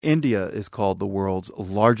India is called the world's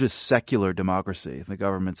largest secular democracy. The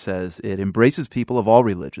government says it embraces people of all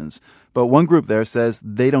religions, but one group there says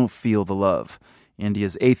they don't feel the love.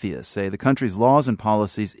 India's atheists say the country's laws and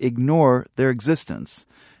policies ignore their existence.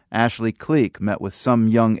 Ashley Cleek met with some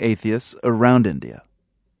young atheists around India.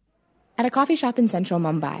 At a coffee shop in central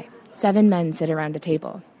Mumbai, 7 men sit around a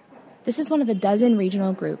table. This is one of a dozen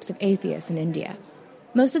regional groups of atheists in India.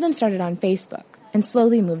 Most of them started on Facebook and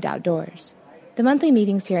slowly moved outdoors. The monthly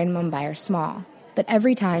meetings here in Mumbai are small, but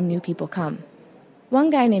every time new people come. One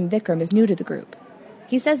guy named Vikram is new to the group.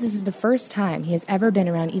 He says this is the first time he has ever been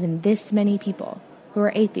around even this many people who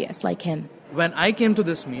are atheists like him. When I came to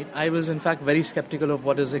this meet, I was in fact very skeptical of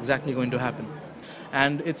what is exactly going to happen.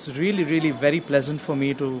 And it's really, really very pleasant for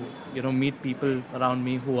me to, meet people around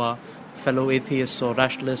me who are fellow atheists or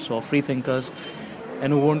rationalists or free thinkers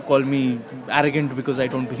and who won't call me arrogant because I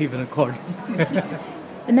don't believe in a God.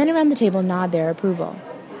 The men around the table nod their approval.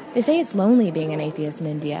 They say it's lonely being an atheist in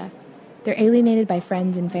India. They're alienated by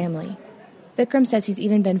friends and family. Vikram says he's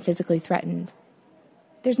even been physically threatened.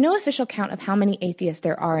 There's no official count of how many atheists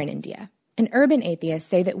there are in India. And urban atheists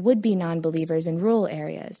say that would-be non-believers in rural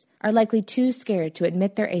areas are likely too scared to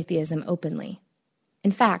admit their atheism openly.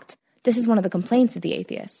 In fact, this is one of the complaints of the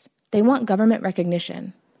atheists. They want government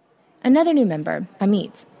recognition. Another new member,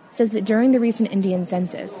 Amit, says that during the recent Indian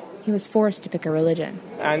census, he was forced to pick a religion.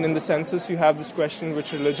 And in the census, you have this question,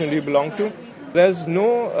 which religion do you belong to? There's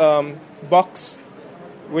no box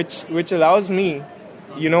which allows me,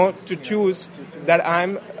 to choose that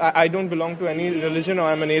I don't belong to any religion or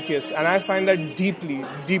I'm an atheist. And I find that deeply,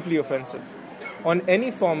 deeply offensive. On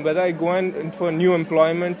any form, whether I go in for new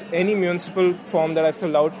employment, any municipal form that I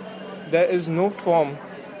fill out, there is no form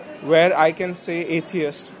where I can say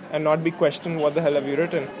atheist and not be questioned, what the hell have you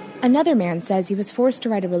written? Another man says he was forced to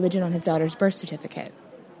write a religion on his daughter's birth certificate.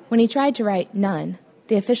 When he tried to write none,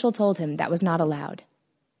 the official told him that was not allowed.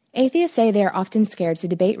 Atheists say they are often scared to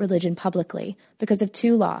debate religion publicly because of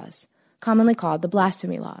 2 laws, commonly called the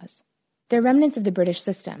blasphemy laws. They're remnants of the British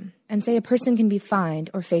system and say a person can be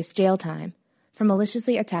fined or face jail time for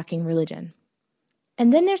maliciously attacking religion.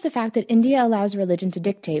 And then there's the fact that India allows religion to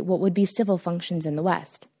dictate what would be civil functions in the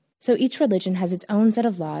West. So each religion has its own set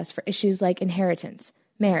of laws for issues like inheritance,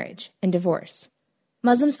 marriage, and divorce.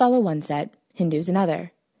 Muslims follow one set, Hindus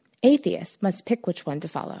another. Atheists must pick which one to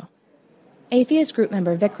follow. Atheist group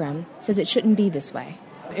member Vikram says it shouldn't be this way.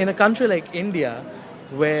 In a country like India,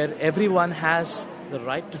 where everyone has the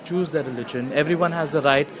right to choose their religion, everyone has the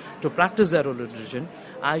right to practice their own religion,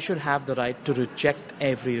 I should have the right to reject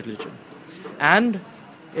every religion. And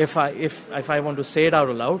if I want to say it out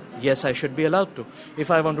aloud, yes, I should be allowed to.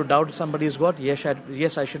 If I want to doubt somebody's God,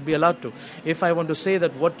 yes, I should be allowed to. If I want to say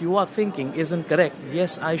that what you are thinking isn't correct,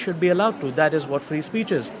 yes, I should be allowed to. That is what free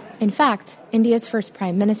speech is. In fact, India's first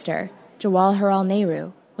Prime Minister, Jawaharlal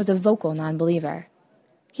Nehru, was a vocal non-believer.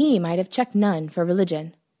 He might have checked none for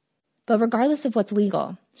religion. But regardless of what's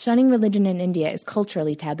legal, shunning religion in India is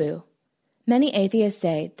culturally taboo. Many atheists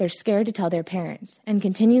say they're scared to tell their parents and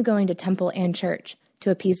continue going to temple and church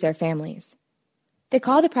to appease their families. They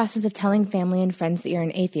call the process of telling family and friends that you're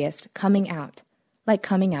an atheist coming out, like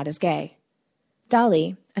coming out as gay.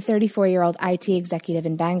 Dolly, a 34-year-old IT executive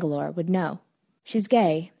in Bangalore, would know. She's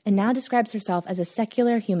gay and now describes herself as a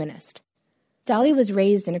secular humanist. Dolly was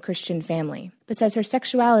raised in a Christian family, but says her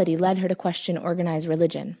sexuality led her to question organized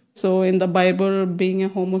religion. So in the Bible, being a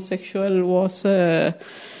homosexual was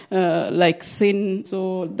like sin.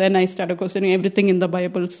 So then I started questioning everything in the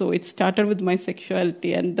Bible. So it started with my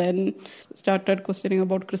sexuality and then started questioning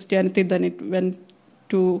about Christianity. Then it went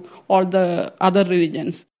to all the other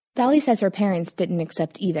religions. Dolly says her parents didn't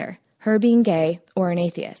accept either, her being gay or an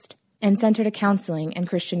atheist, and sent her to counseling and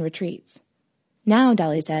Christian retreats. Now,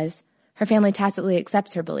 Dolly says, her family tacitly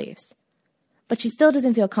accepts her beliefs. But she still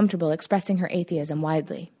doesn't feel comfortable expressing her atheism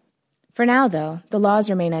widely. For now, though, the laws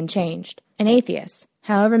remain unchanged, and atheists,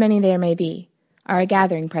 however many there may be, are a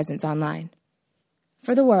gathering presence online.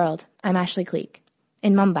 For The World, I'm Ashley Cleek,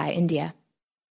 in Mumbai, India.